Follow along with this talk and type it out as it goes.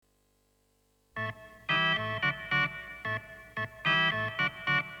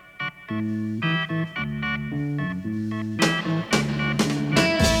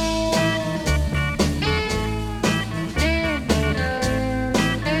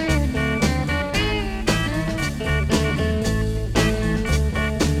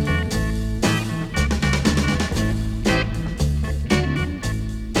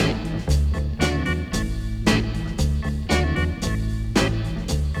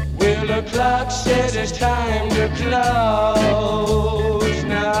The clock says it's time to close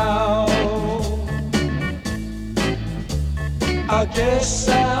now. I guess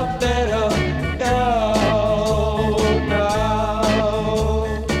I better go now.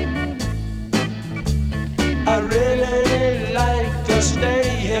 I really like to stay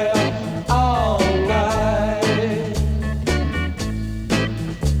here all night.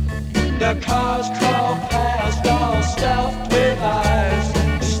 The cars crawl past all stuffed with eyes.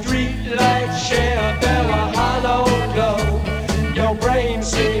 Lights share their hollow glow. Your brain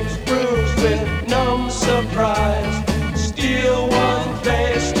seems bruised with numb surprise. Still one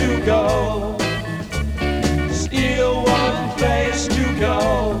place to go. Still one place to go.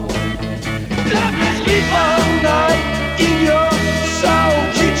 Let me sleep all night in your soul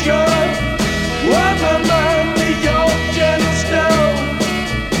kitchen. Warm my mind with your gentle stone.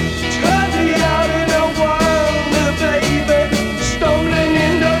 Turn me out in a wonder, baby. Stolen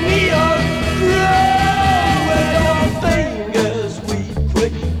in the neon.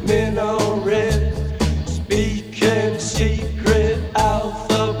 Speaking secret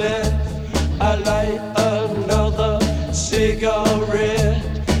alphabet. I light another cigarette.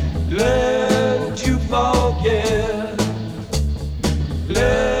 Learn to forget.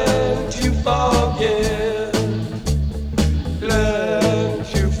 Learn to forget. Learn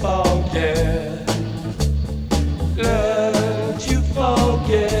to forget. Learn to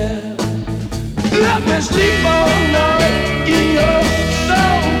forget. Let me sleep all night in your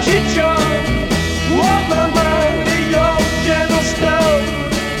soul kitchen. Warm my mind with your gentle stone.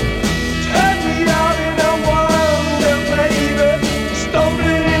 Turn me out in a wonder, baby.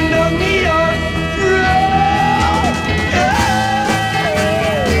 Stolen in the neon glow.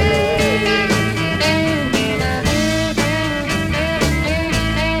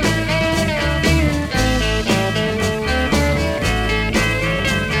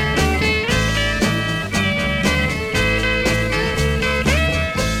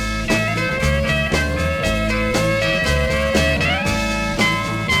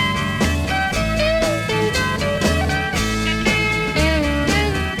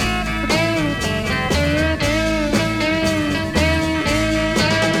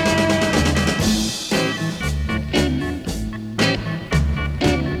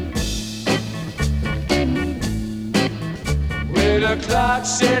 The clock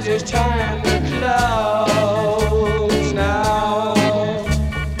says it's time to close now.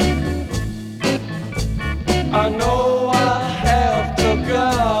 I know I have to go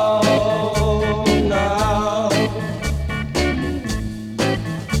now.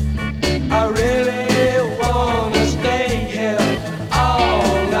 I really wanna stay here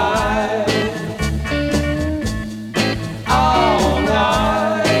all night. All night.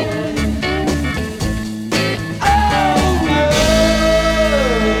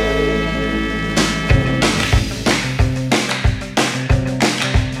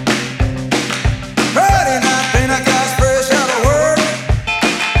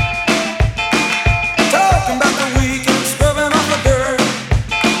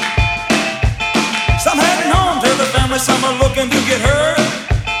 Some are looking to get hurt.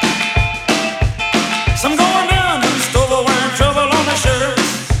 Some going down to the store wearing trouble on their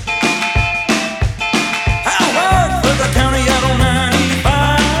shirts. How hard for the county out on 95.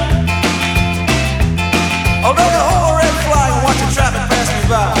 Although the whole red flag watching traffic pass me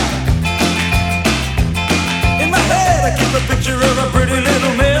by. In my head I keep a picture of a pretty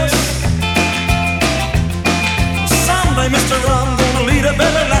little miss. Someday, mister, I'm gonna lead a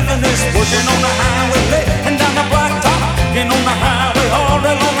better life than this. Working on the highway late and down the blacktop. Getting on the highway all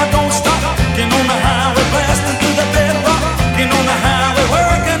day long, I don't stop. Getting on the highway, blasting through the bedrock. Getting on the highway,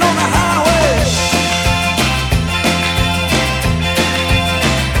 working on the highway.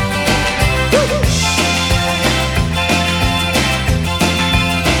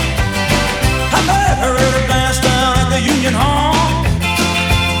 I met her at a dance down at the Union Hall.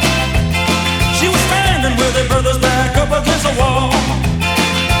 She was standing with her brother's back up against the wall.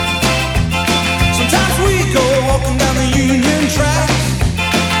 Sometimes we go walking down the Union track.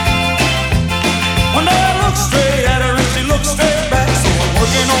 One day I look straight at her and she looks straight back. So I'm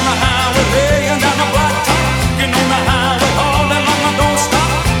working on the highway, laying down the blacktop. Getting on the highway all day long, I don't stop.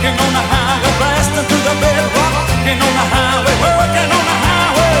 Getting on the highway, blasting through the bedrock. Getting on the highway, working on the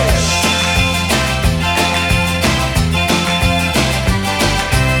highway.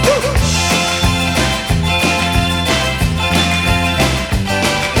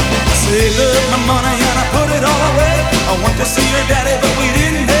 Saved up my money and I put it all away. I want to see her daddy, but we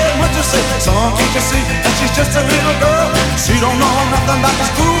didn't have much to say. Some can't you see that she's just a little girl? She don't know nothing about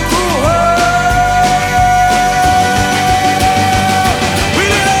this cool, cool world. We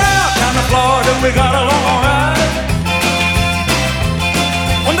lit out we got along alright.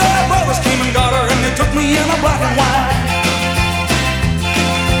 One day our brothers came and got her, and they took me in a black and white.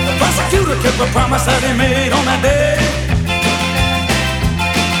 The prosecutor kept the promise that he made on that day,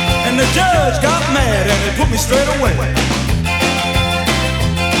 and the judge got mad and he put me straight away.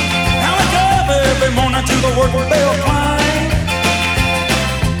 Now I drive every morning to the work bell climb.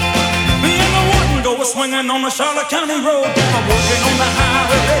 Me and the wooden go swinging on the Charlotte County Road. I'm working on the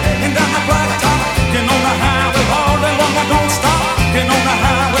highway and down the blacktop. Getting on the highway all day long, I don't stop. Getting on the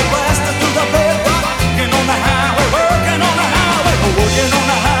highway, blasting through the bedrock. Getting on the highway, working on the highway, working on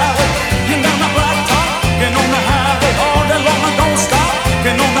the highway and down the blacktop. Getting on the highway all day long, I don't stop.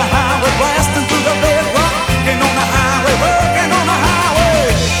 Getting on the highway, blasting through the bedrock. Getting on the highway, working on the highway.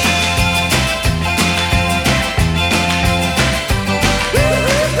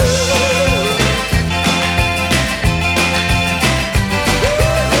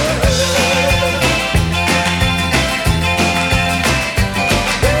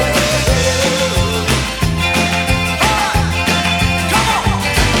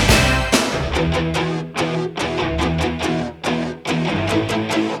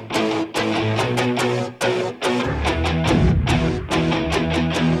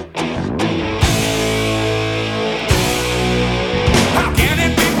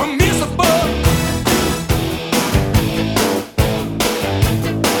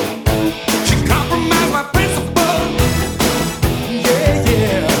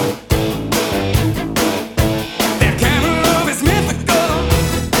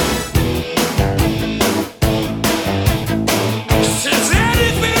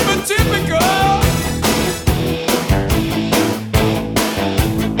 Anything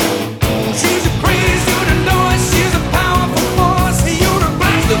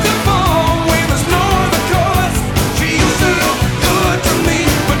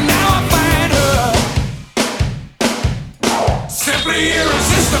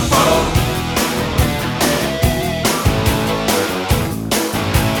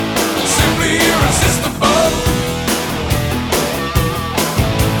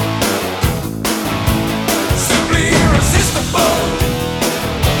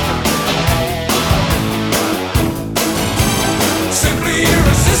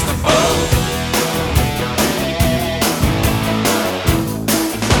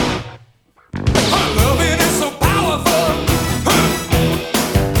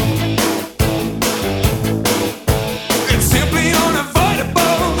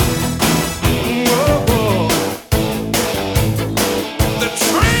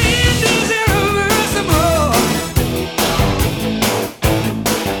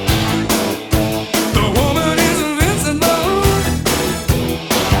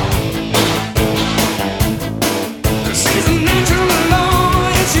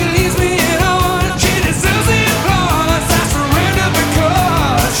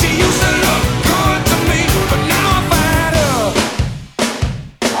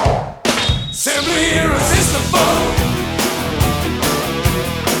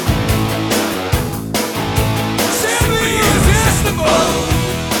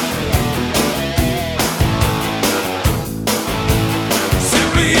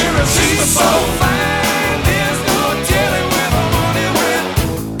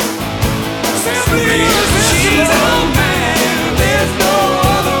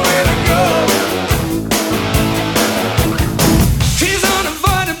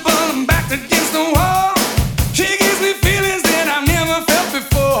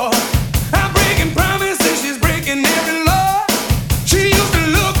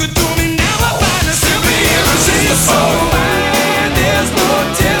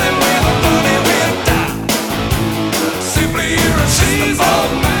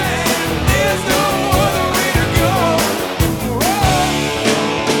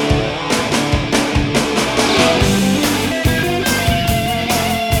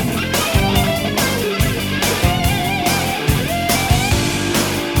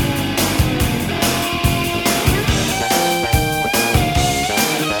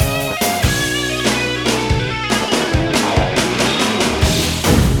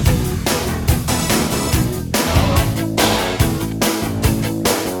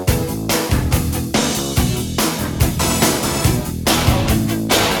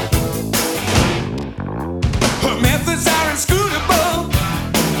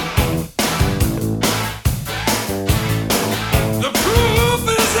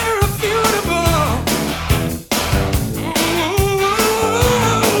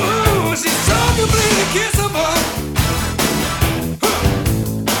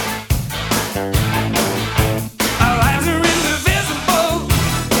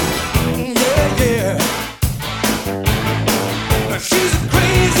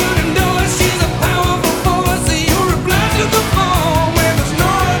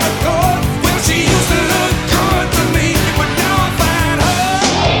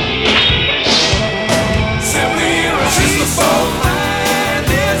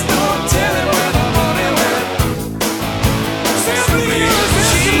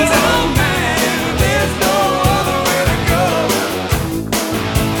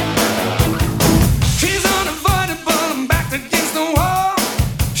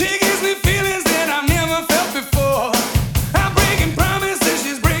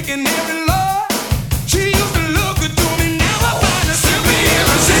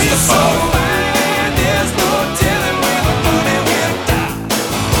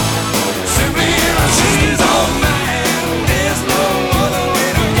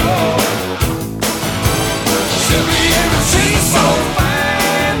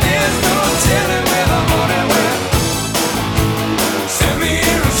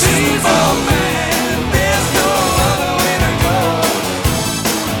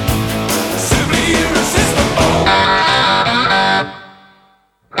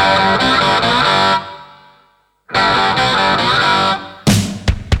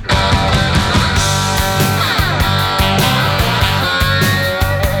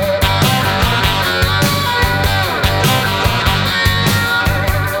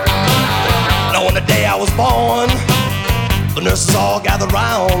all gathered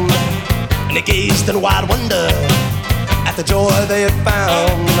round, and they gazed in wide wonder at the joy they had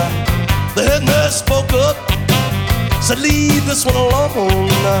found. The head nurse spoke up, said, leave this one alone.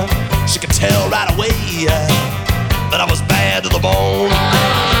 She could tell right away that I was bad to the bone.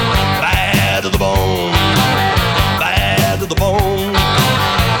 Bad to the bone. Bad to the bone.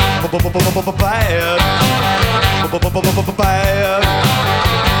 Bad. Bad.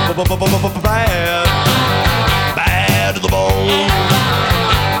 Bad. Bad to the bone.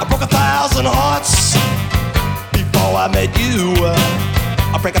 I broke 1,000 hearts before I met you.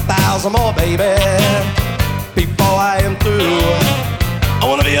 I'll break 1,000 more, baby, before I am through. I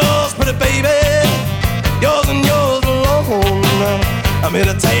wanna be yours, pretty baby, yours and yours alone. I'm here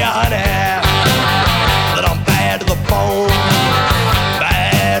to tell you, honey, that I'm bad to the bone.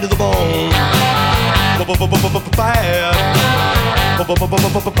 Bad to the bone. Bad.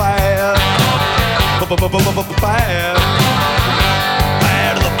 Bad.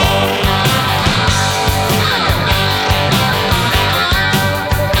 Bad to the bone.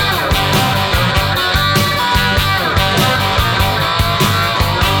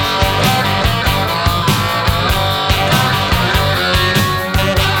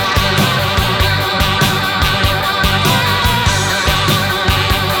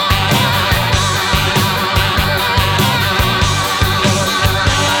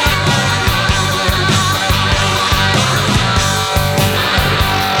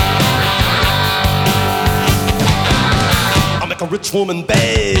 A rich woman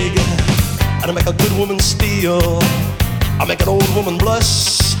beg, and I make a good woman steal. I make an old woman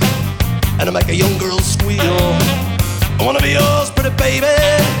blush, and I make a young girl squeal. I wanna be yours, pretty baby,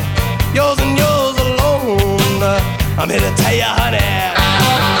 yours and yours alone. I'm here to tell you, honey,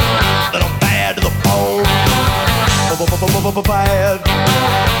 that I'm bad to the bone.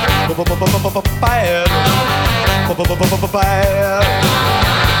 Bad. Bad. Bad.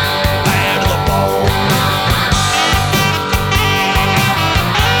 Bad to the bone.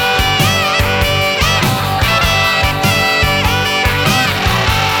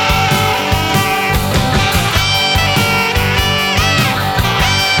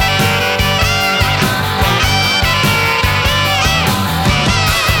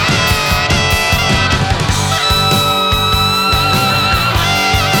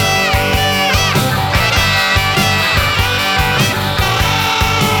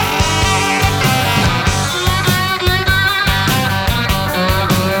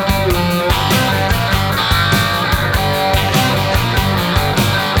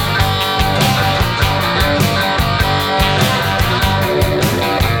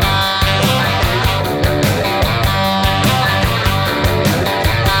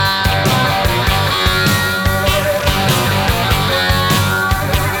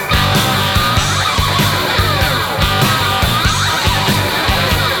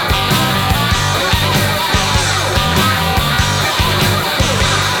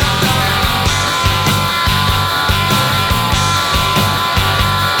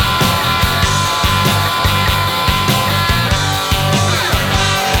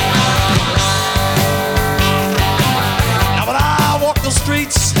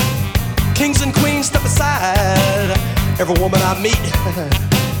 Kings and queens step aside. Every woman I meet,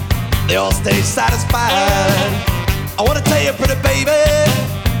 they all stay satisfied. I wanna tell you, pretty baby,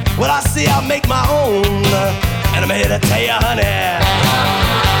 what I see I make my own. And I'm here to tell you, honey,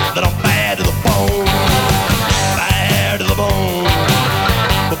 that I'm bad to the bone. Bad to the bone.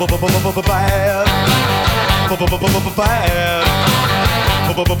 Bad. Bad. Bad.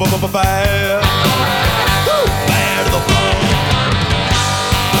 Bad to the bone.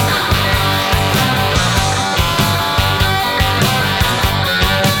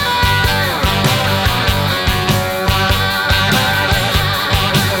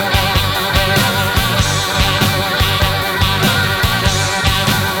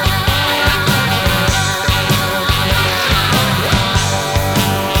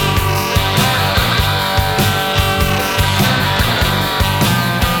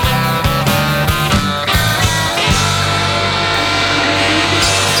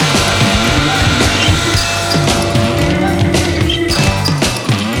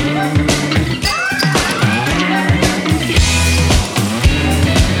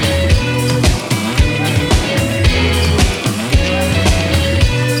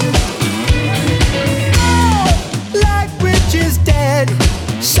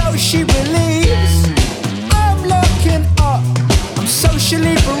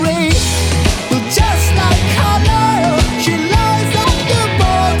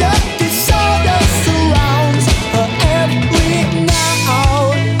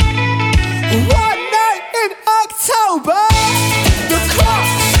 One night in October,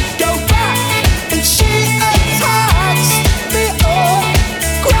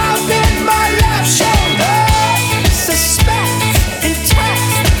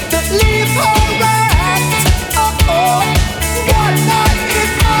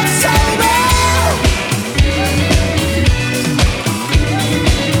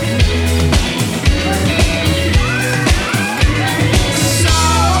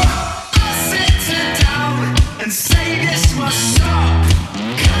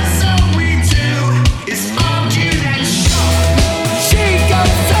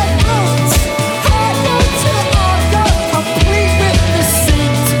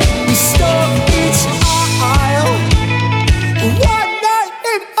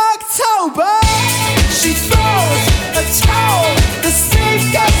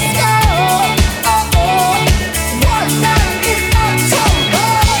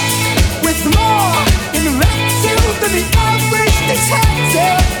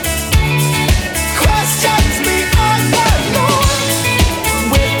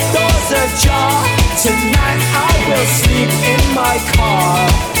 car.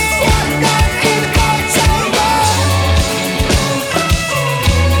 One night in October.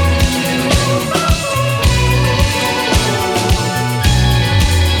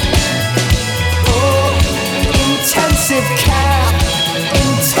 Oh, intensive care,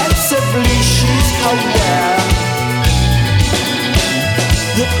 intensively she's aware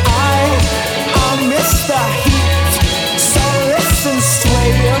that I miss the heat. So listen,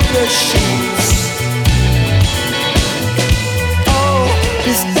 sway of the sheets. Oh,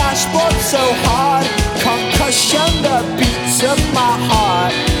 this dashboard so hard, concussion the beats of my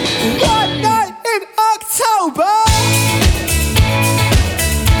heart. One night in October.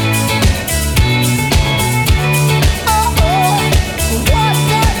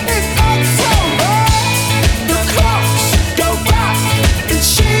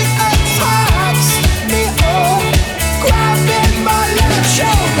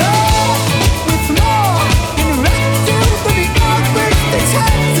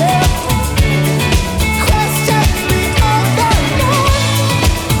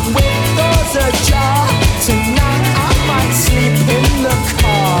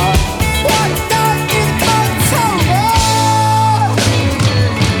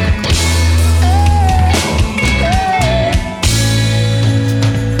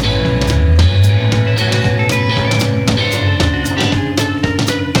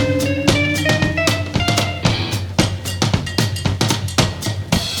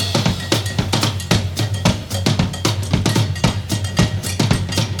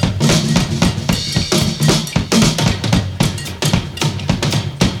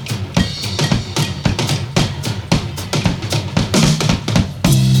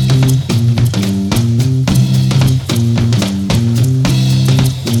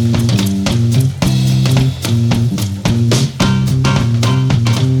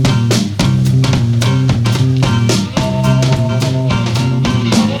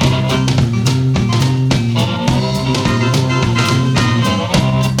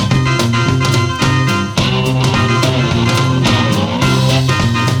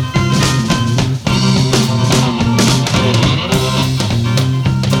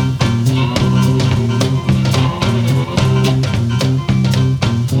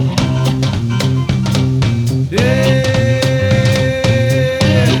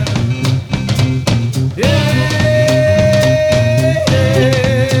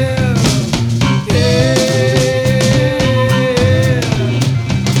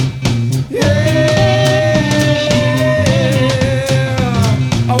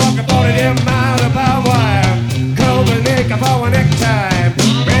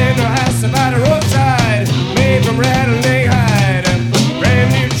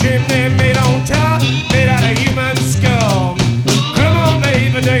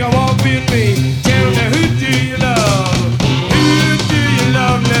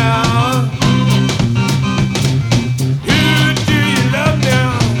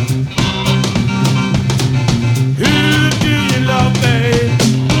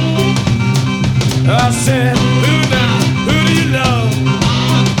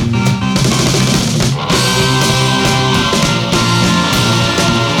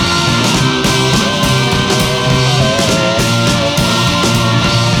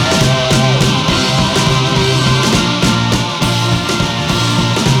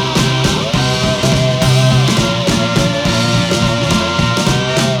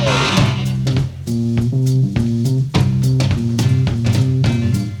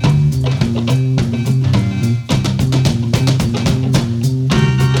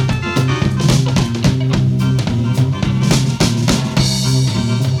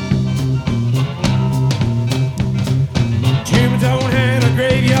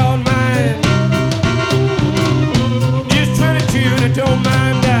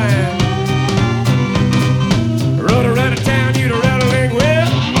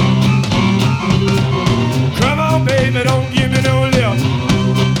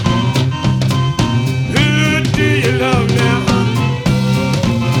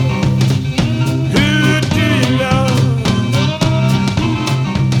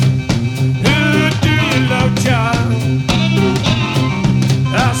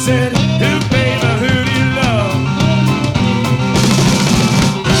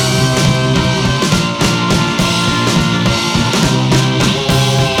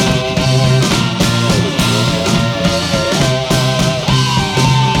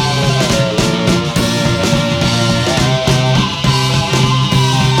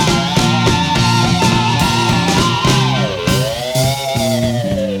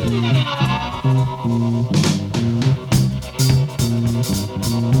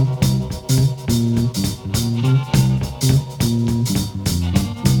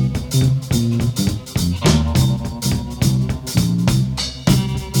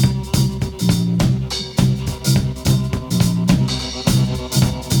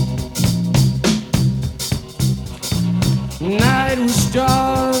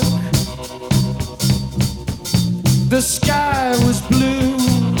 the sky was blue.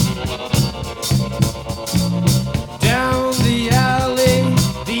 Down the alley,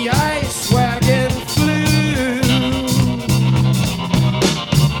 the ice wagon flew.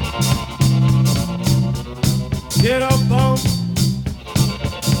 Hit a bump.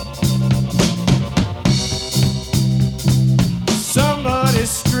 Somebody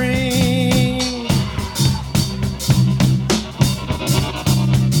screamed.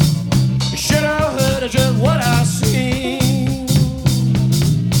 Should have heard just what I seen.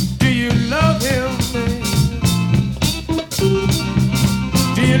 Do you love him, man?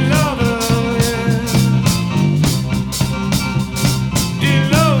 Do you love her, yeah? Do you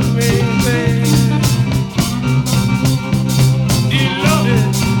love me, man? Do you love it,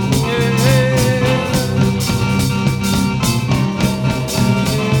 yeah?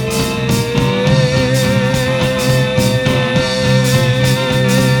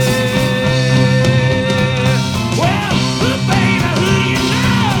 Well, baby, who you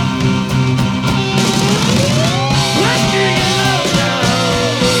love? What do you love now?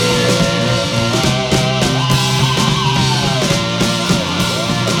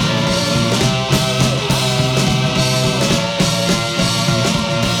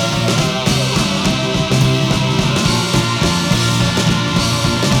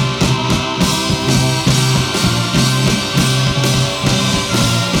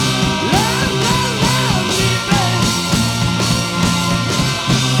 Love, love, love me, baby.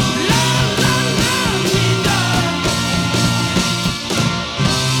 Love, love, love me, darling.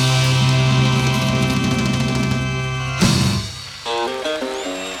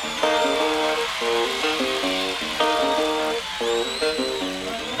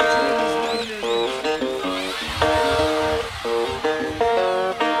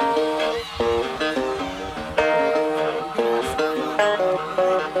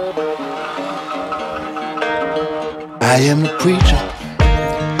 I am the preacher,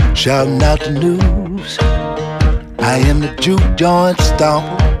 shouting out the news. I am the juke joint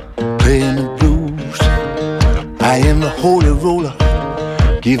stomper, playing the blues. I am the holy roller,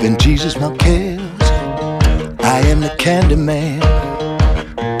 giving Jesus my cares. I am the candy man,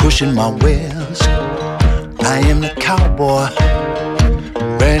 pushing my wares. I am the cowboy,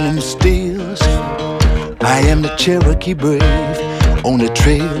 burning the steers. I am the Cherokee brave, on the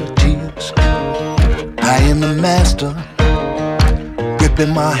trail of tears. I am the master,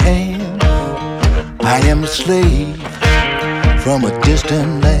 gripping my hand. I am a slave from a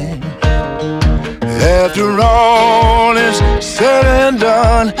distant land. After all is said and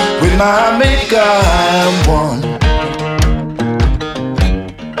done, with my maker I am one.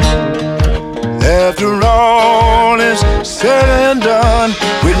 After all is said and done,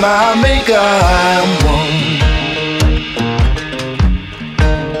 with my maker I am one.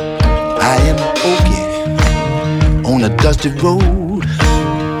 I am the okie on a dusty road.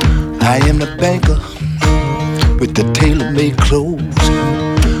 I am the banker with the tailor-made clothes.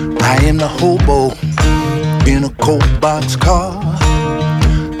 I am the hobo in a cold box car.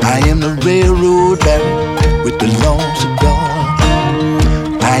 I am the railroad baron with the long cigar.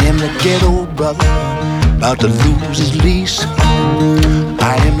 I am the ghetto brother about to lose his lease.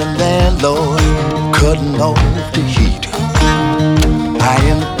 I am the landlord cutting off the heat. I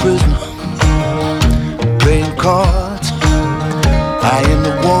am the prisoner playing cards. I am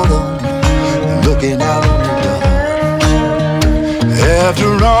the water looking out on the yard.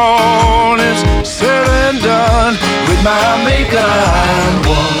 After all is said and done, with my maker I'm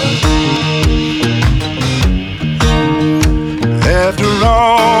one. After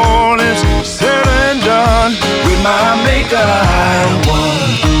all is said and done, with my maker I'm one.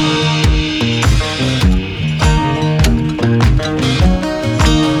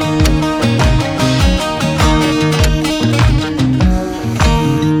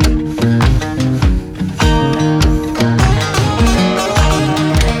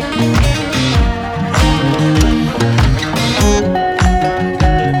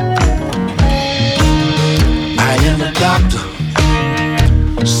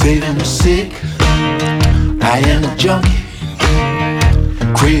 Saving the sick. I am a junkie,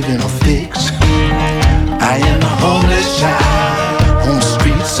 craving a fix. I am a homeless child on the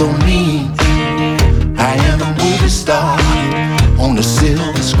street so mean. I am a movie star on the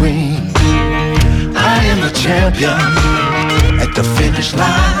silver screen. I am a champion at the finish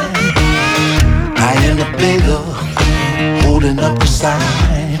line. I am a beggar holding up a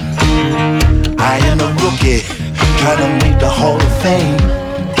sign. I am a rookie trying to make the Hall of Fame.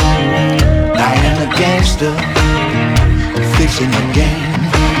 I am a gangster fixing the game.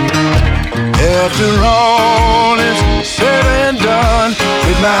 After all is said and done,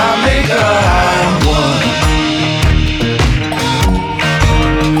 with my maker I'm one.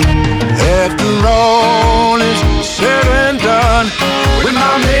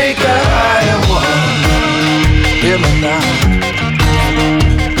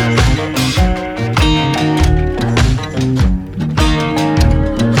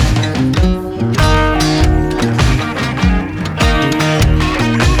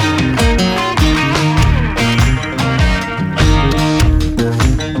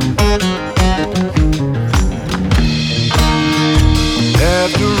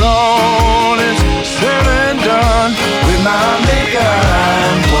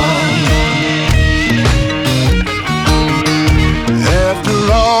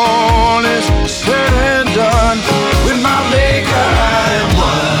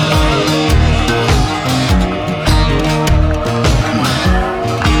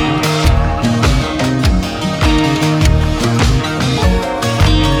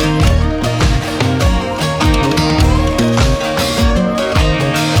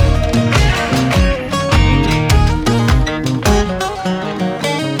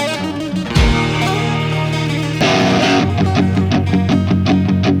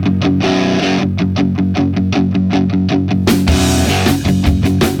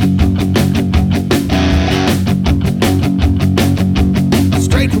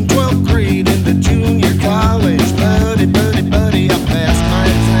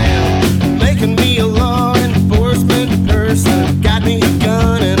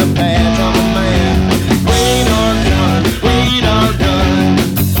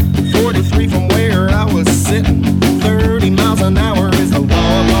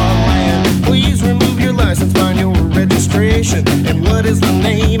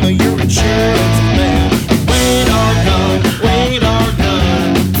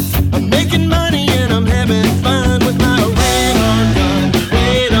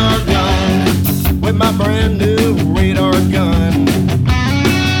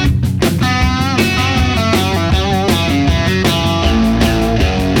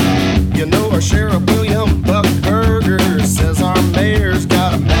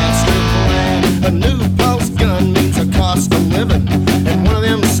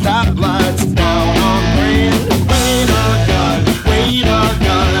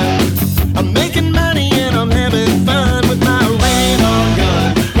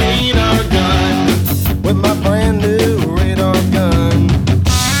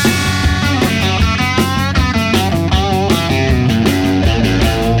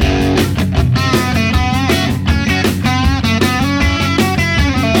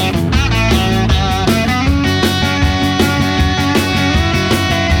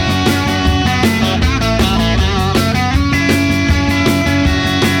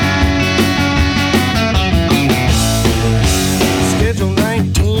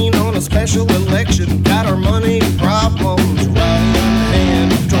 special election. Got our money problems right in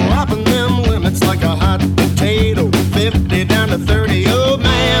hand. Dropping them limits like a hot potato. 50 down to 30. Oh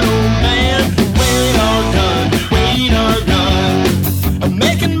man, wait our gun, wait our gun. I'm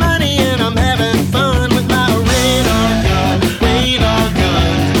making money and I'm having fun with my radar gun,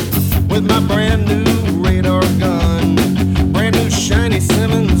 with my brand new radar gun, brand new shiny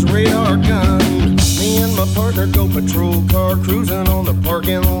Simmons radar gun. Me and my partner go patrol car cruising on the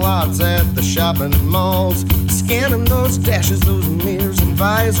parking lots at the shopping malls, scanning those dashes, those mirrors and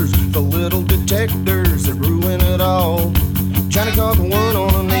visors, the little detectors that ruin it all. Trying to caught one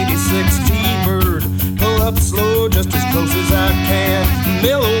on an 86 T-Bird, pull up slow just as close as I can.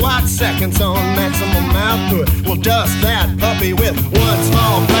 Milliwatt seconds on maximum output. We'll dust that puppy with one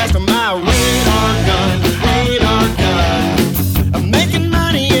small blast of my radar gun, radar gun. I'm making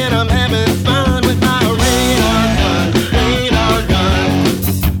money and I'm having fun with my radar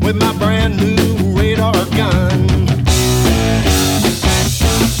gun, with my brand new radar gun.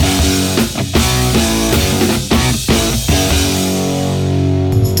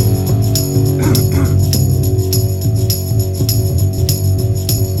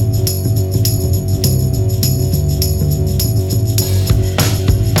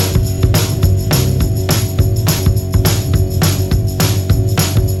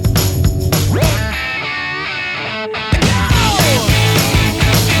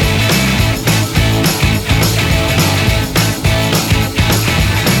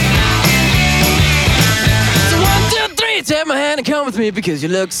 Take my hand and come with me because you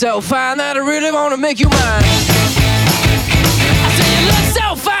look so fine that I really wanna make you mine. I say you look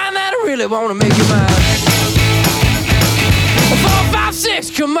so fine that I really wanna make you mine. 4, 5,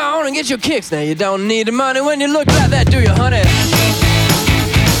 6, come on and get your kicks. Now you don't need the money when you look like that, do you, honey?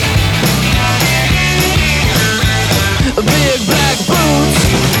 Big black boots,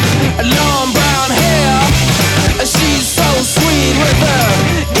 long brown hair. She's so sweet with her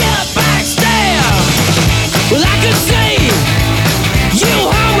get back stare. Well, I could see you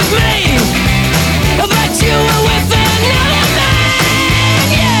home with me, but you were with another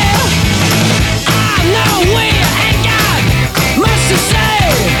man, yeah. I know we ain't got much to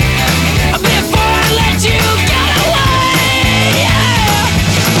say before I let you get away,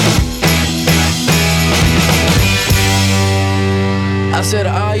 yeah. I said,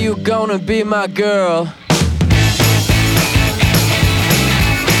 are you gonna be my girl?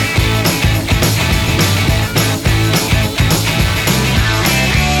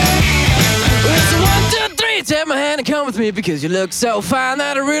 Take my hand and come with me because you look so fine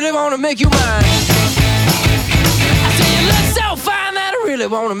that I really wanna make you mine. I say you look so fine that I really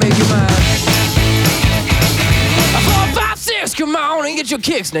wanna make you mine. 4, 5, 6, come on and get your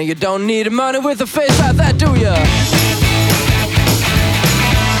kicks. Now you don't need the money with a face like that, do ya?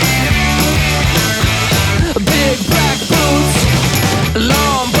 Big black boots,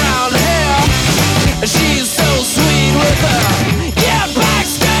 long brown hair. She's so sweet with her yeah, back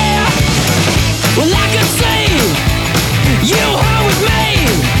stare. Well, I could see you home with me,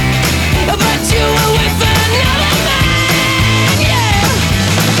 but you were with another man, yeah.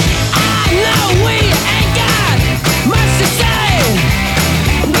 I know we ain't got much to say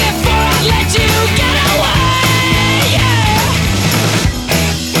before I let you get away, yeah.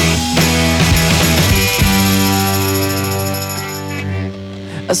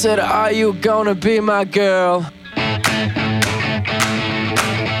 I said, are you gonna be my girl?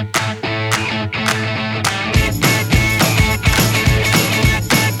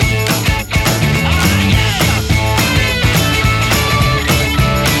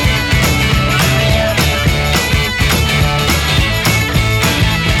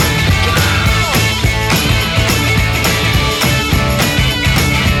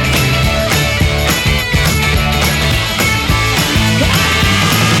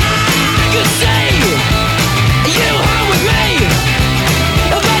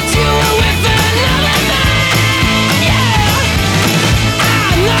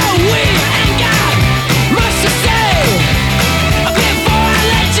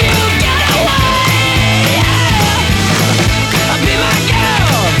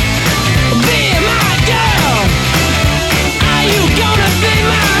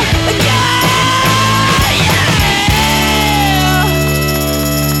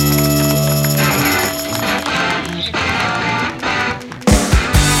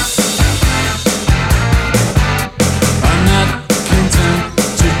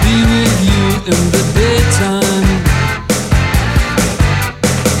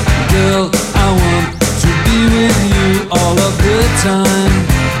 The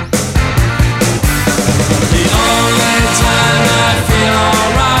only time I feel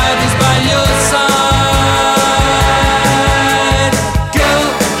alright is by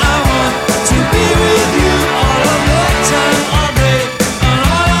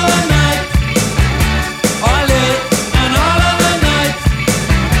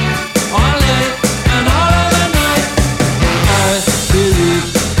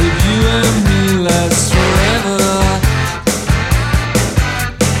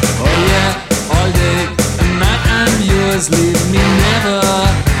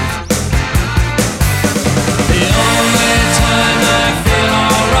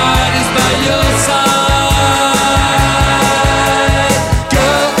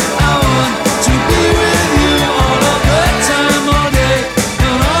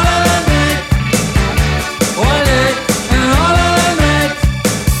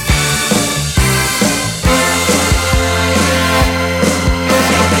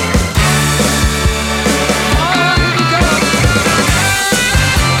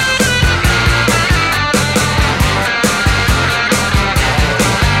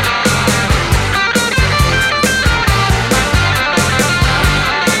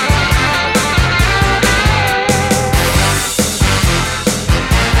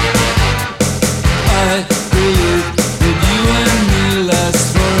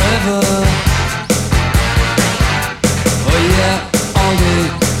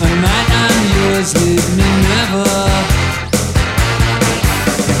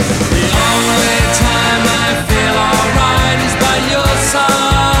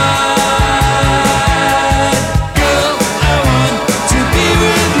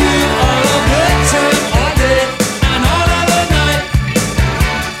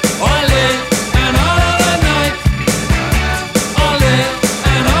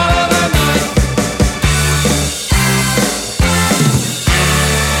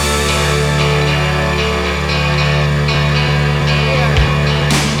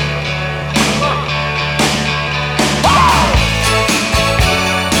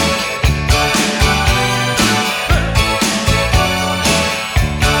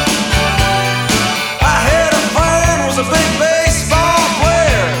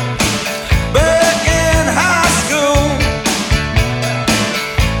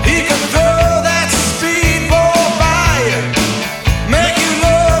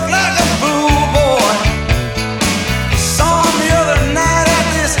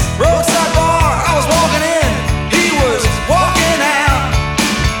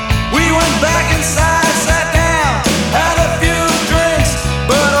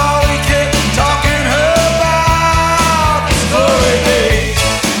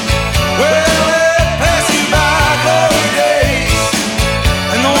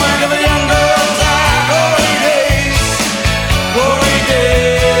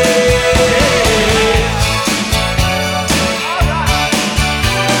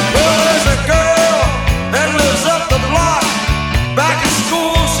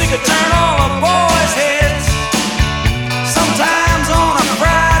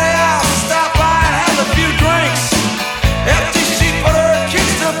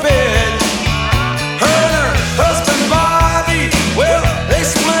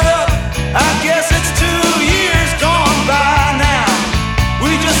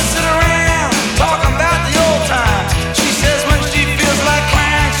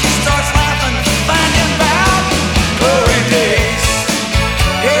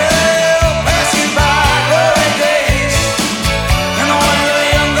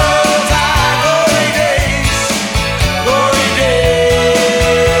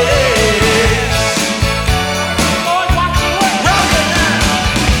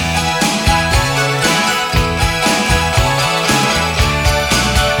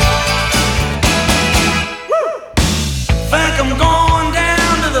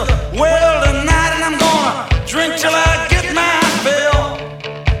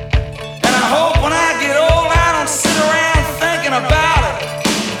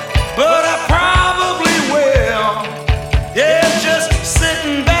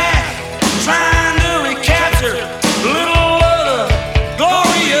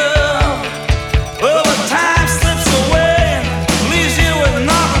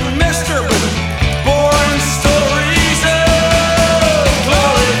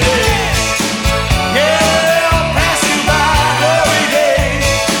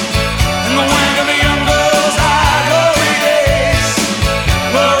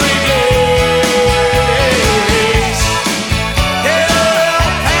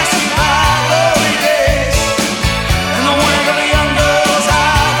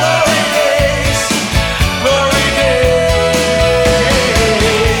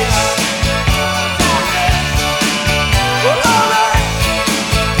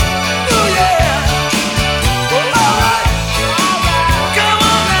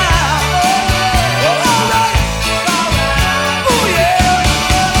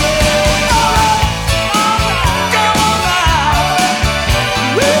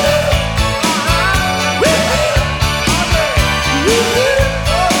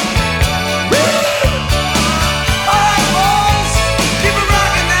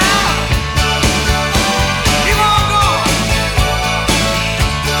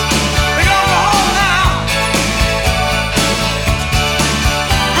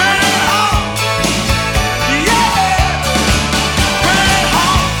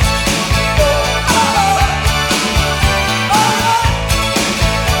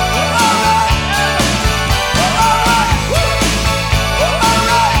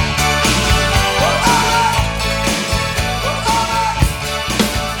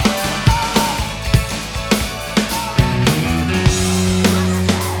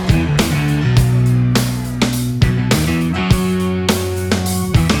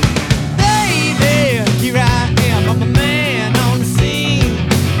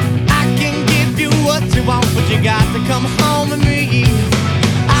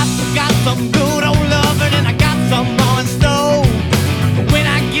some good old loving and I got some more in store. But when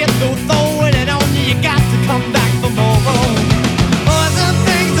I get through throwing it on you, you got to come back for more. Other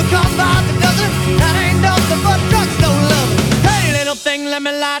things will come by the dozen. That ain't nothing but drugstore love. Hey, little thing, let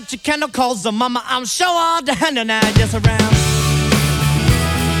me light your candle, cause the mama, I'm sure all the hand and I just around.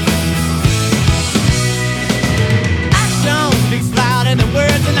 Action speaks louder than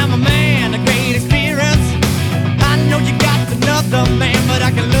words, and I'm a man, a great experience. I know you got another man, but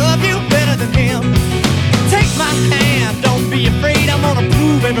I can love you better than him. Take my hand, don't be afraid, I'm gonna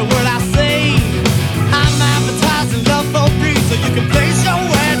prove every word I say. I'm advertising love for free, so you can place your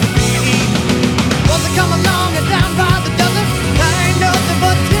ad to me. Was it come along and down by the dozen? That ain't nothing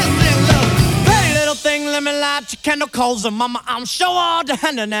but twisted love. Hey, little thing, let me light your candle, cause the mama, I'm sure all the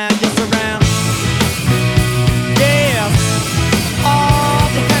hand and I just around. Yeah, all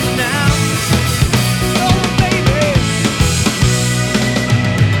the hand now. Oh, baby.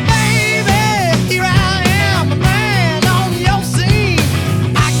 Baby, here I am, a man on your scene.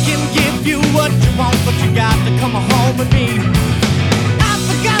 I can give you what you want, but you got to come home with me. I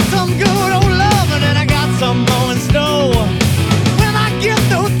forgot some good old loving and I got some more in store. When I get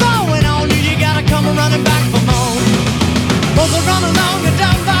through throwing on you, you gotta come running back for more. Both are run along and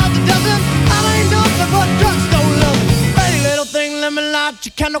down by the dozen. I ain't nothing but drugstore love. Hey, little thing, let me light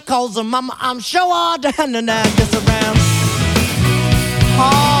your candle, cause the mama, I'm sure all the hand and I just around.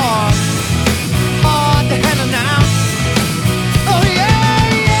 Hard, hard to handle now. Oh yeah,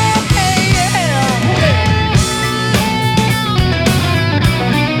 yeah, yeah, yeah.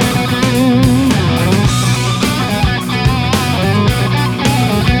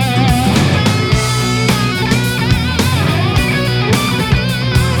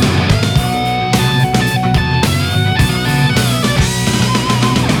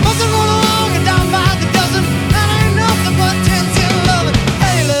 Wasn't roll along and down by the dozen. That ain't nothing but 10 loving.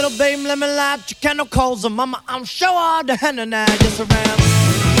 Hey, little babe, let me light your candle, cause the mama, I'm sure all the hand and I just around.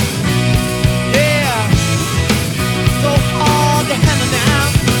 Yeah, so hard to handle now.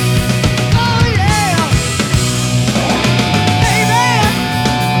 Oh yeah, baby,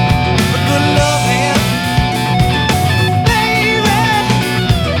 good loving, baby,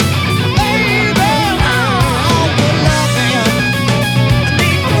 baby, oh, good loving, I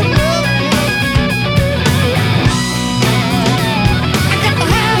need good loving. I got to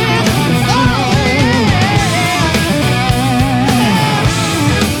have it, oh yeah,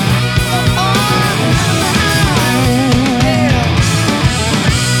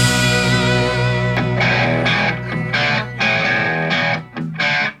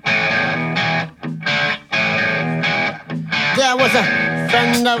 There was a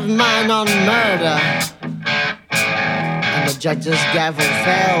friend of mine on murder, and the judge's gavel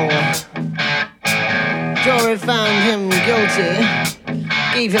fell. Jury found him guilty,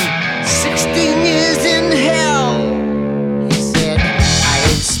 gave him 16 years in hell. He said, I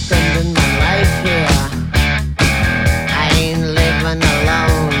ain't spending my life here, I ain't living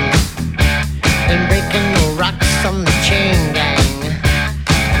alone, ain't breaking no rocks on the chain gang,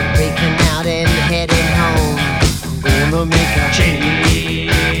 I'm breaking out and heading home. Gonna make a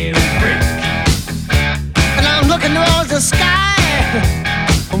jailbreak, and I'm looking towards the sky.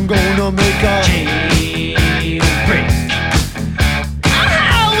 I'm gonna make a jailbreak.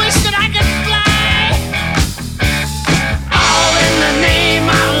 I wish that I could fly, all in the name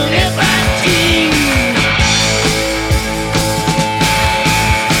of liberty,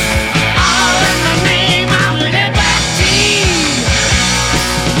 all in the name of liberty.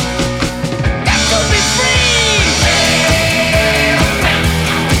 Got to be free.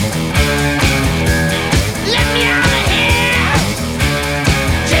 Let me out of here.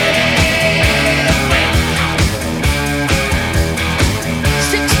 Jailbreak.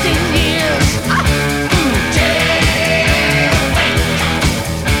 16 years. Jailbreak.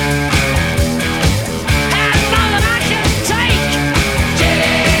 Had more than I can take.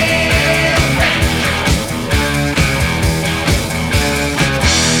 Jailbreak.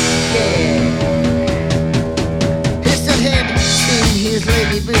 Yeah. Mr. Head seen his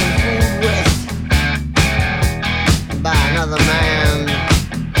lady being fooled with by another man.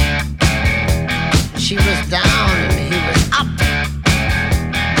 She was down and he was up,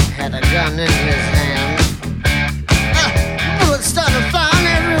 had a gun in his hand. Bullets started flying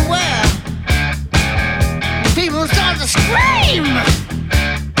everywhere. People started to scream.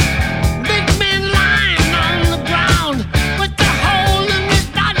 Big man lying on the ground with the hole in his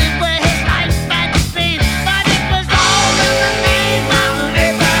body where his life had been. But it was all in the name of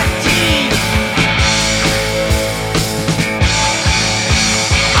liberty.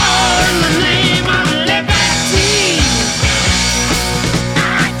 All in the name of liberty.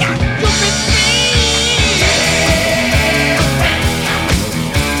 I got to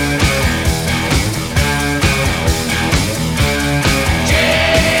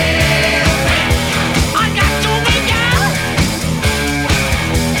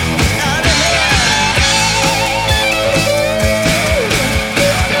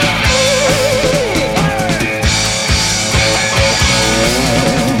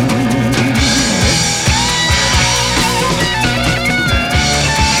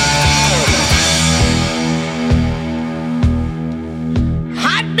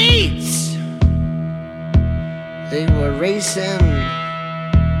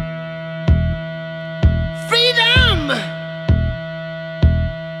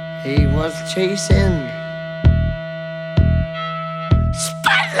He was chasing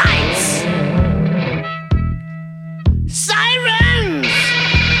spotlights, sirens,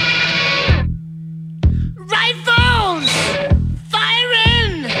 rifles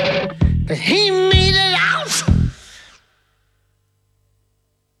firing, but he made it out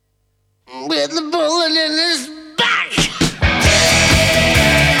with a bullet in his back.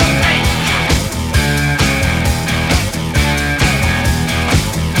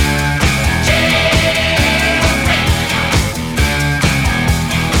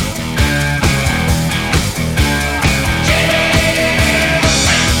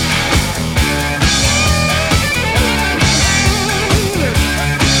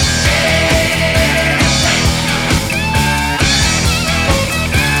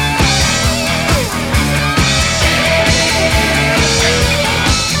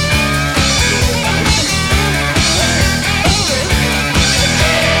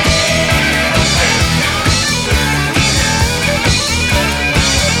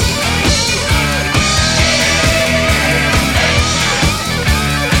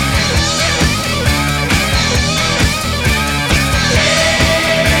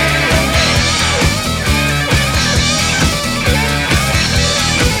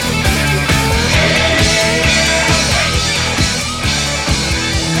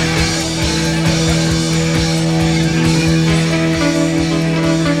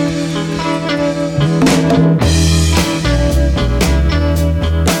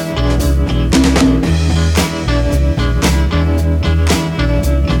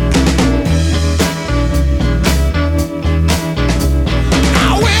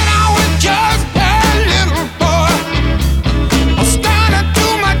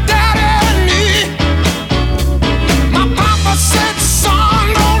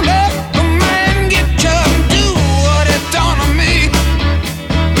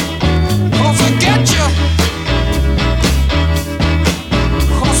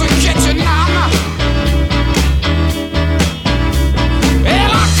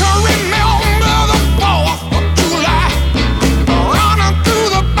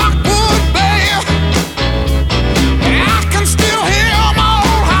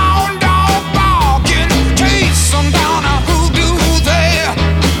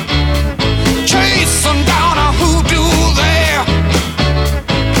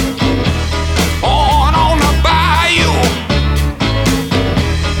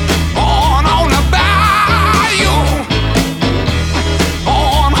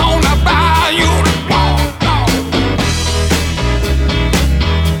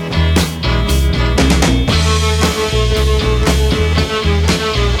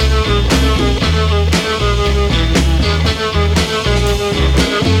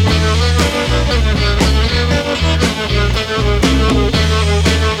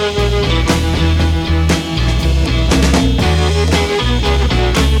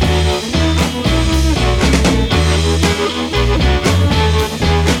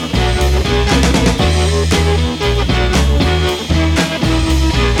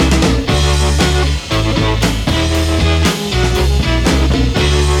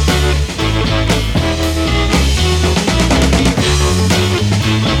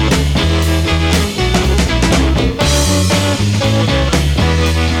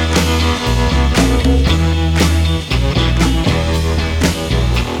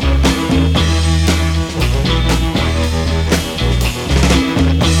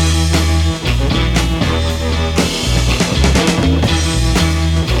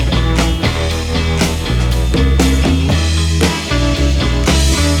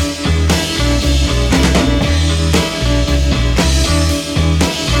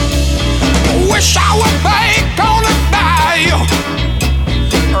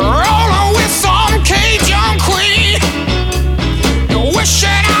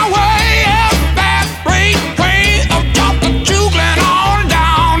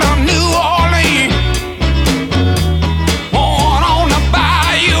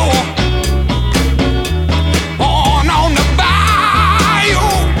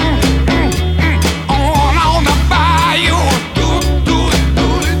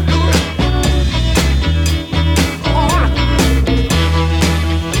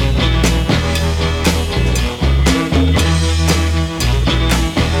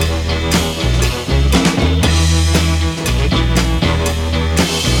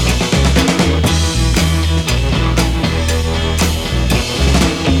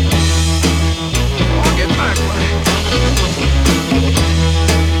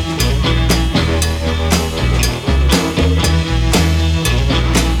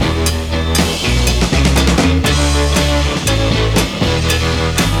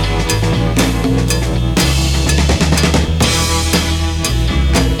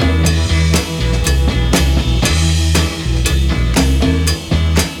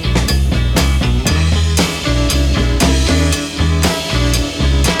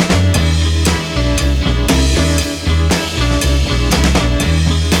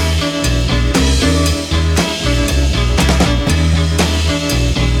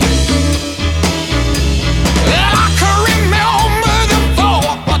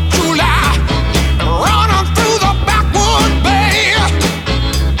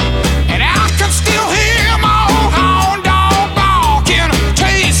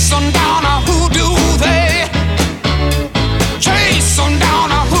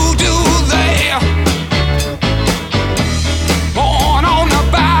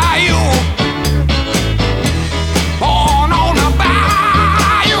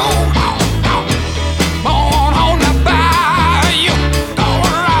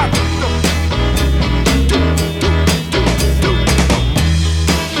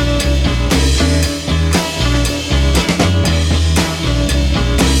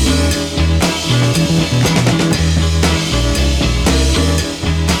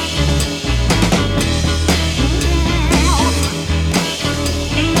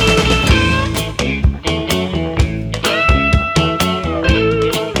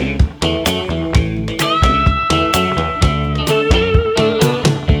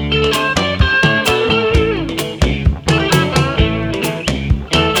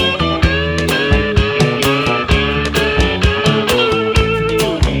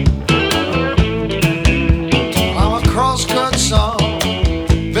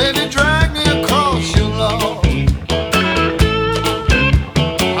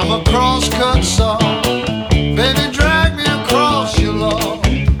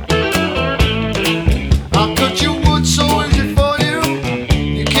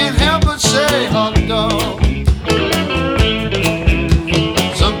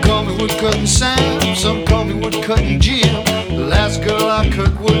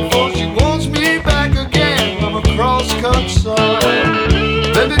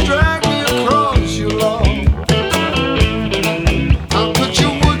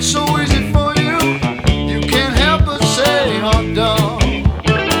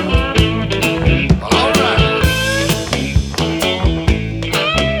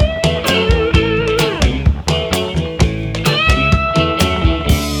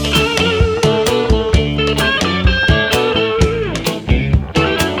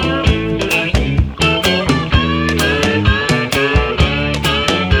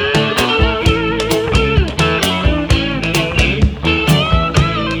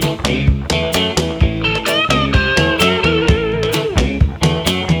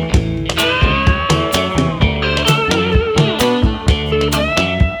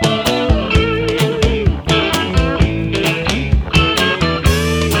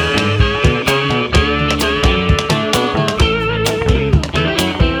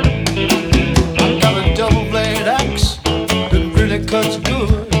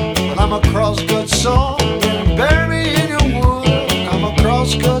 I'm a crosscut saw. Bury me in your wood. I'm a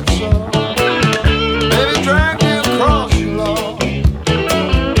crosscut saw. Baby, drag me across your lawn.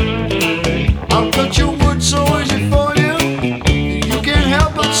 I'll cut your wood so easy for you. You can't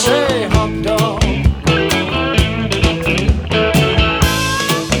help but say hot dog.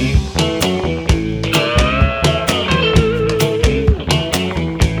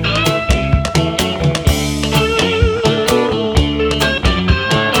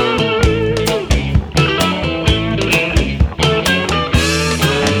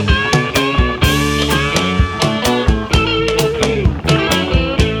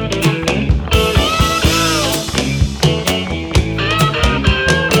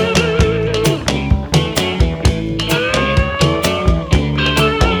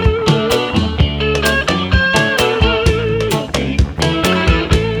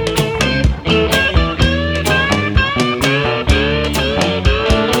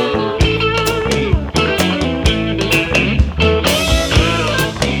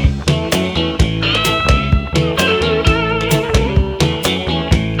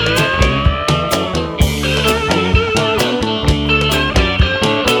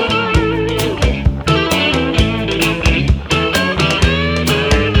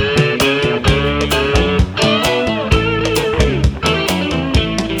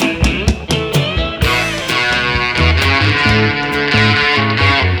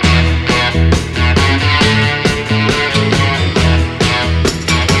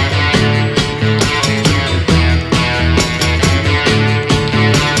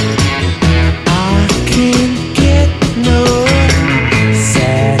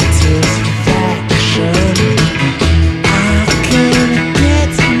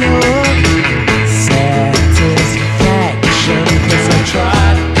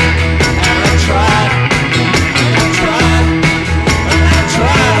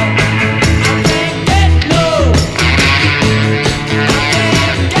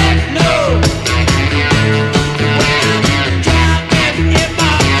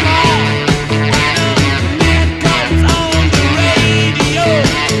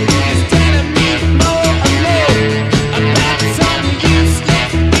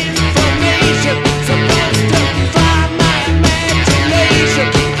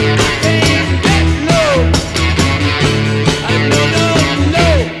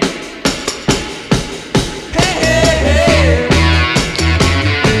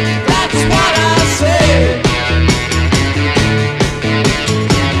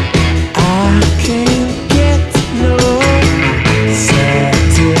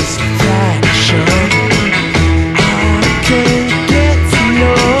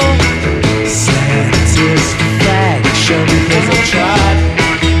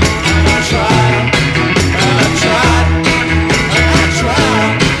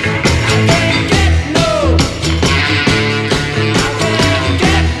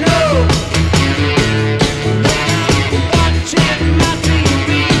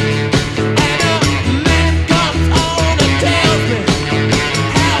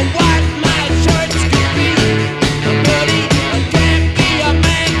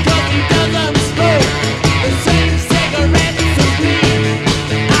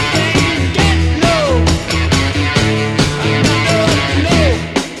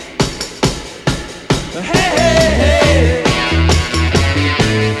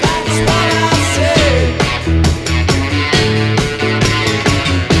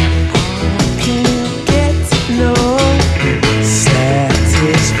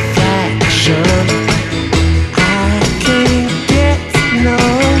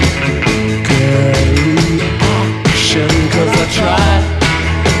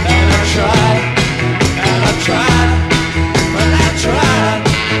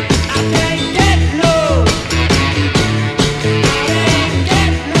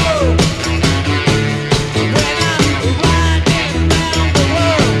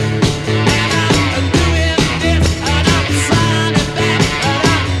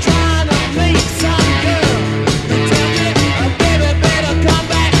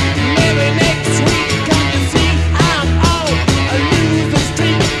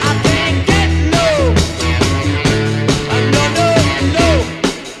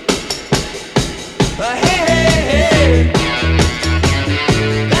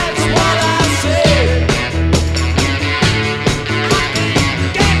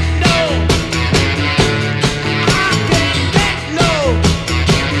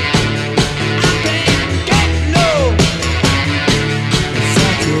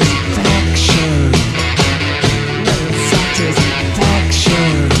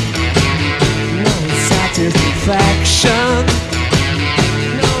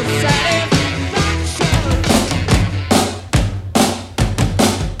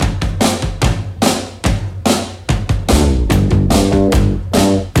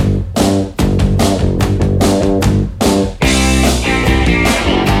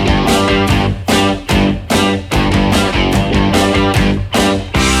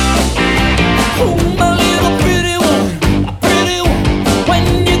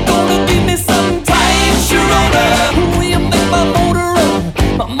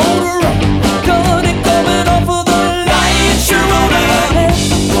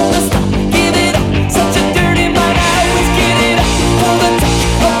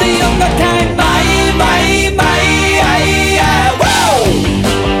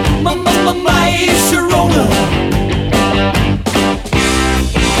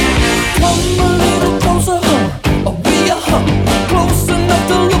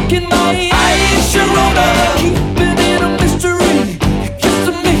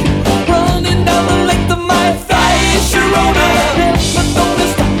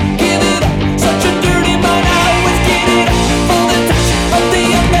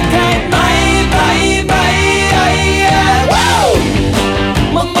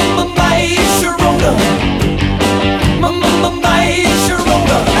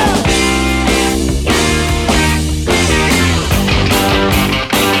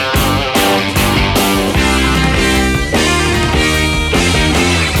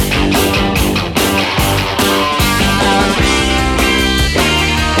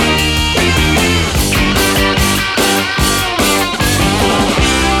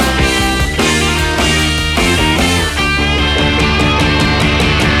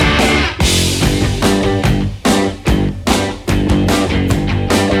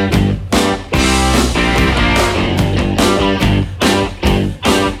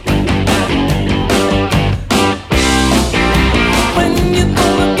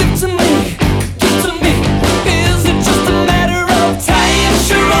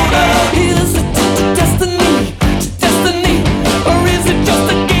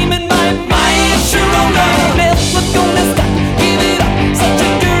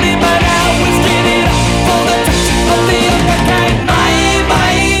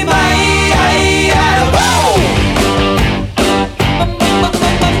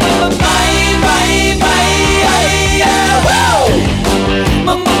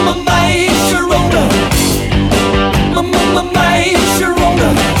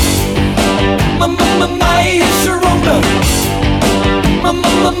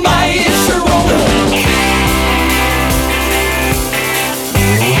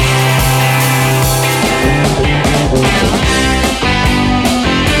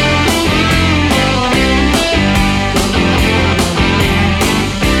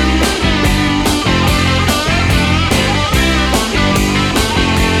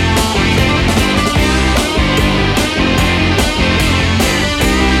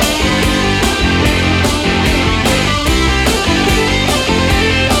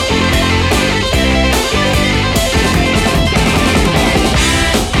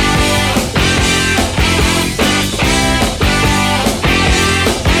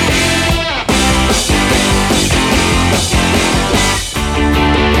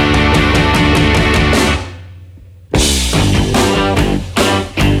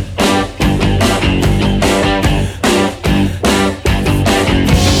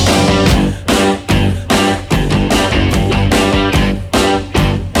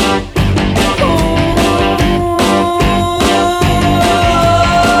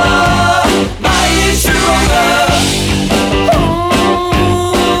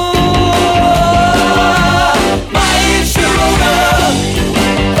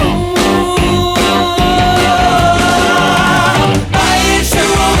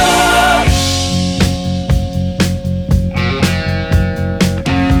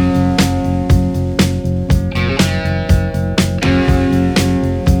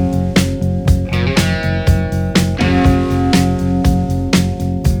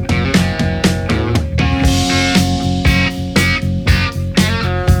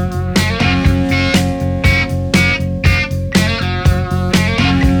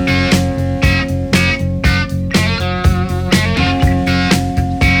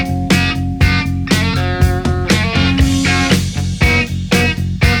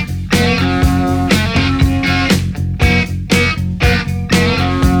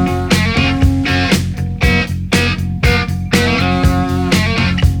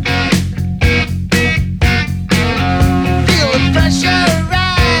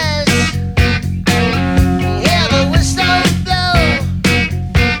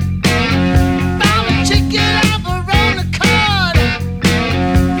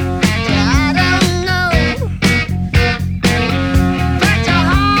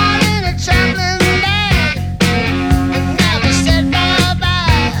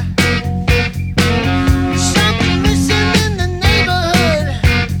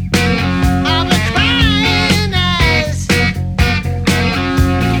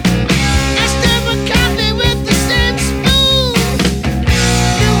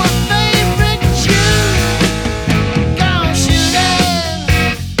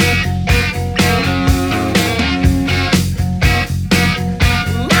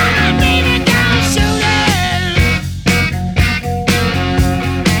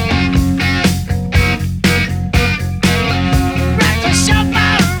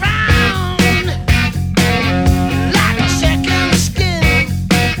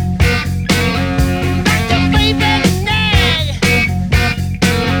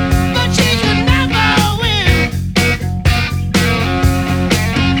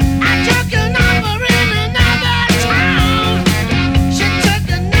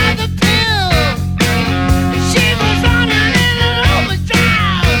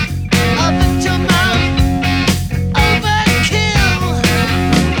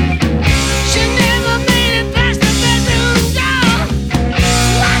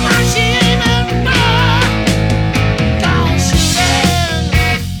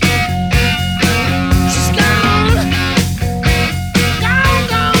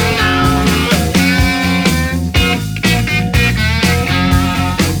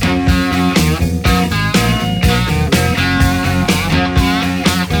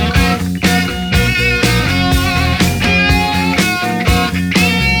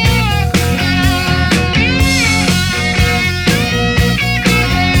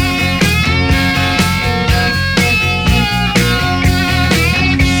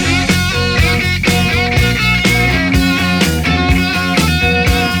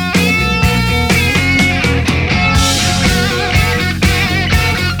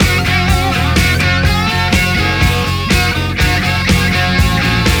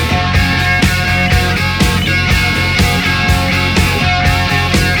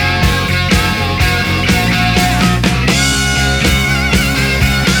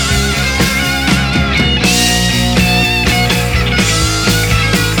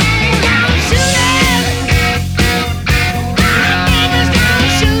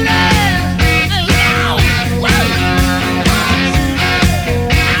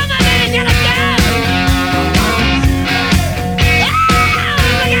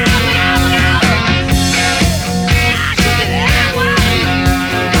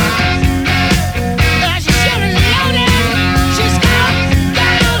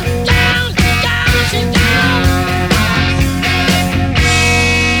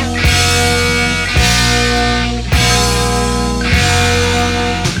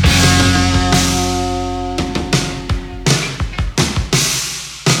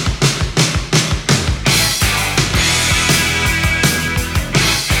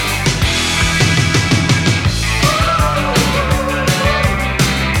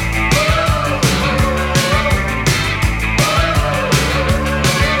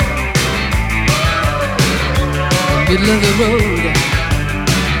 middle of the road,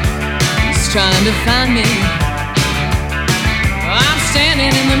 he's trying to find me. I'm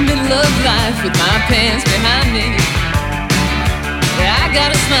standing in the middle of life with my pants behind me. I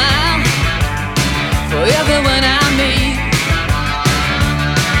got a smile for everyone I meet,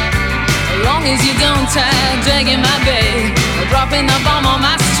 as long as you don't try dragging my bag or dropping the bomb on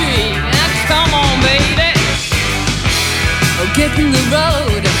my street. Now come on, baby, get in the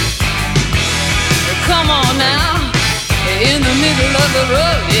road. Come on now, in the middle of the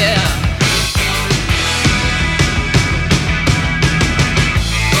road, yeah.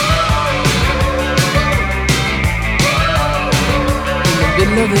 In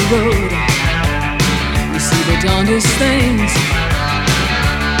the middle of the road, we see the darndest things,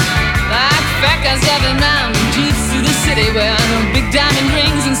 like fat guys driving round in jeeps through the city, wearing big diamond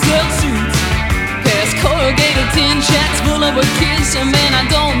rings and silk suits, past corrugated tin shacks full of kids. And man, I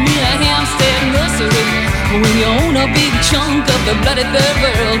don't mean a Hampstead nursery. When you own a big chunk of the bloody third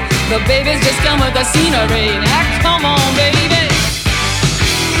world, the babies just come with the scenery. Now come on, baby,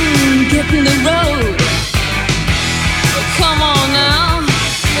 get in the road. Come on now,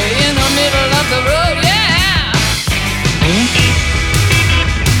 in the middle of the road, yeah.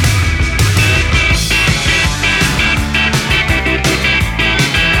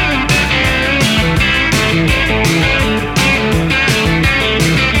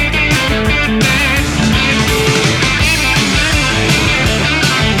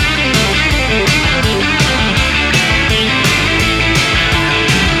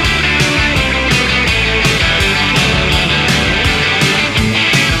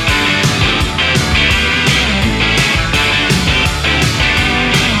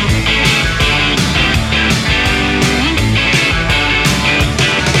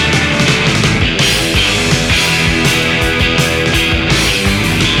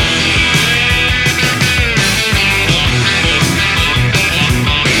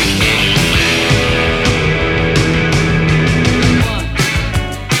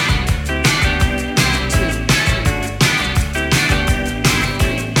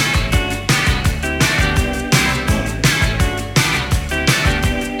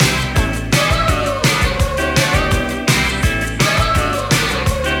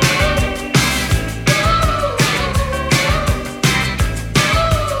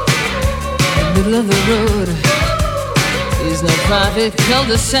 Middle of the road is no private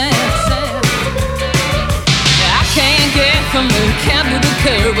cul-de-sac. I can't get from the cab to the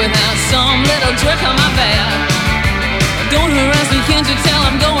curb without some little jerk on my back. Don't harass me, can't you tell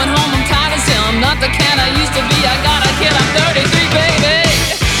I'm going home? I'm tired as hell, I'm not the cat I used to be. I got a kid, I'm 33, baby.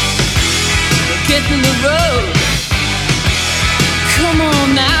 Get in the road. Come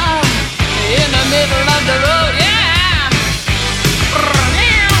on now, in the middle of the road, yeah.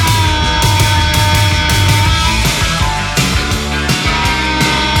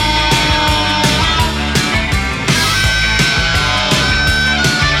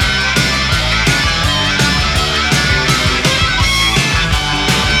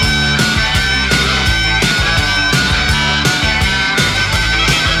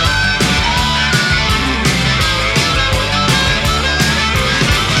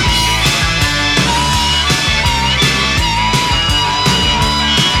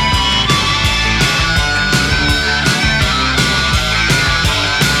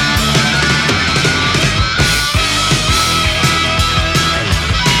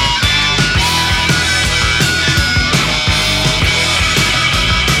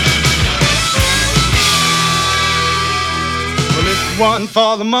 One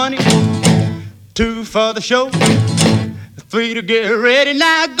for the money, two for the show, three to get ready.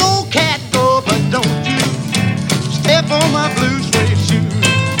 Now go, cat, go, but don't you step on my blue suede shoe.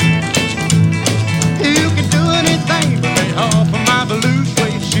 You can do anything but lay off of my blue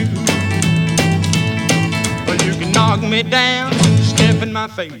suede shoe. Well, you can knock me down, step in my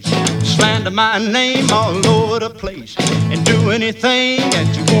face, slander my name all over the place, and do anything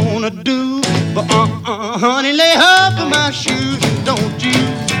that you wanna do. But honey, lay off of my shoes and don't you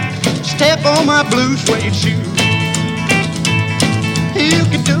step on my blue suede shoe. You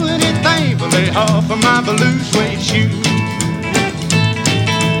can do anything but lay off of my blue suede shoe.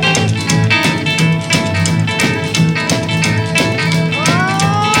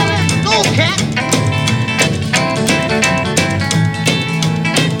 Oh, let's go, cat.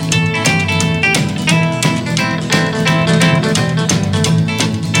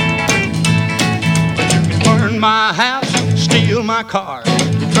 My house, steal my car,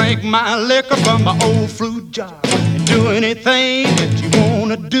 drink my liquor from my old fruit jar, and do anything that you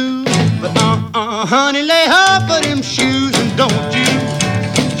wanna do. But honey, lay off of them shoes and don't you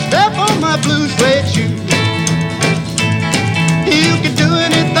step on my blue suede shoes.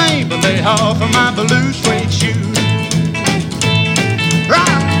 lay off of my blue suede shoes. Right.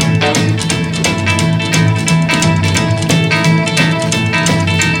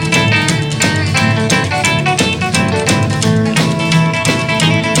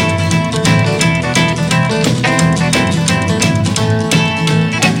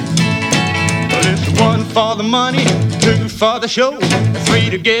 Well, it's one for the money, two for the show, three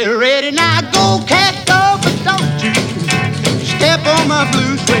to get ready. Now go, cat, go, but don't you step on my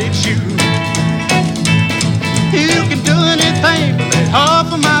blue suede shoe. You can do anything but lay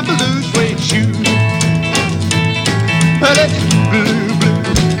off of my blue suede shoe. Well, it's blue, blue,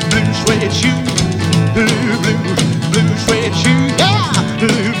 blue suede shoe. Blue, blue, blue suede shoe. Yeah!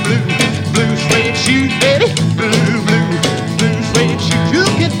 Blue, blue, blue suede shoe, baby. Blue, blue, blue suede shoe. You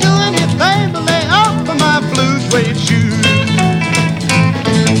can do anything but lay off of my blue suede shoe.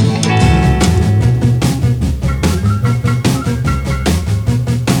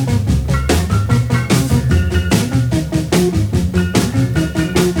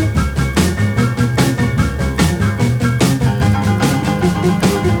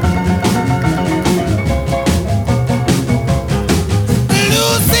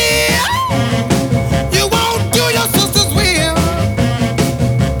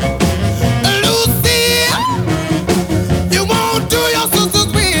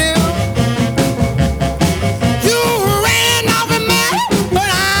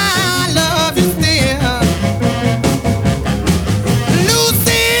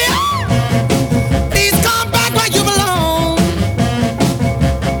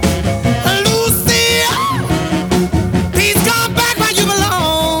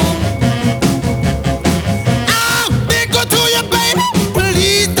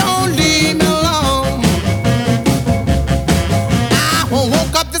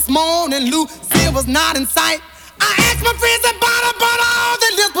 Lucille was not in sight. I asked my friends about her, but all the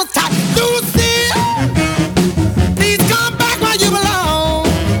list was tight. Lucille, please come back where you belong.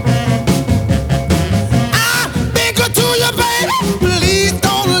 I've been good to you, baby. Please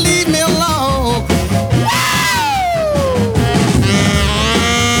don't leave me alone.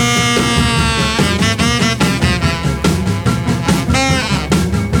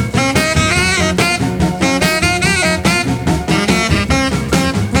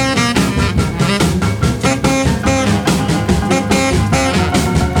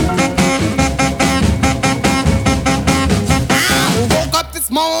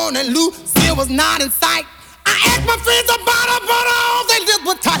 Morning, Lucille was not in sight. I asked my friends about her, but all they did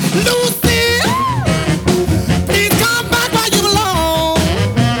was tight. Lucille.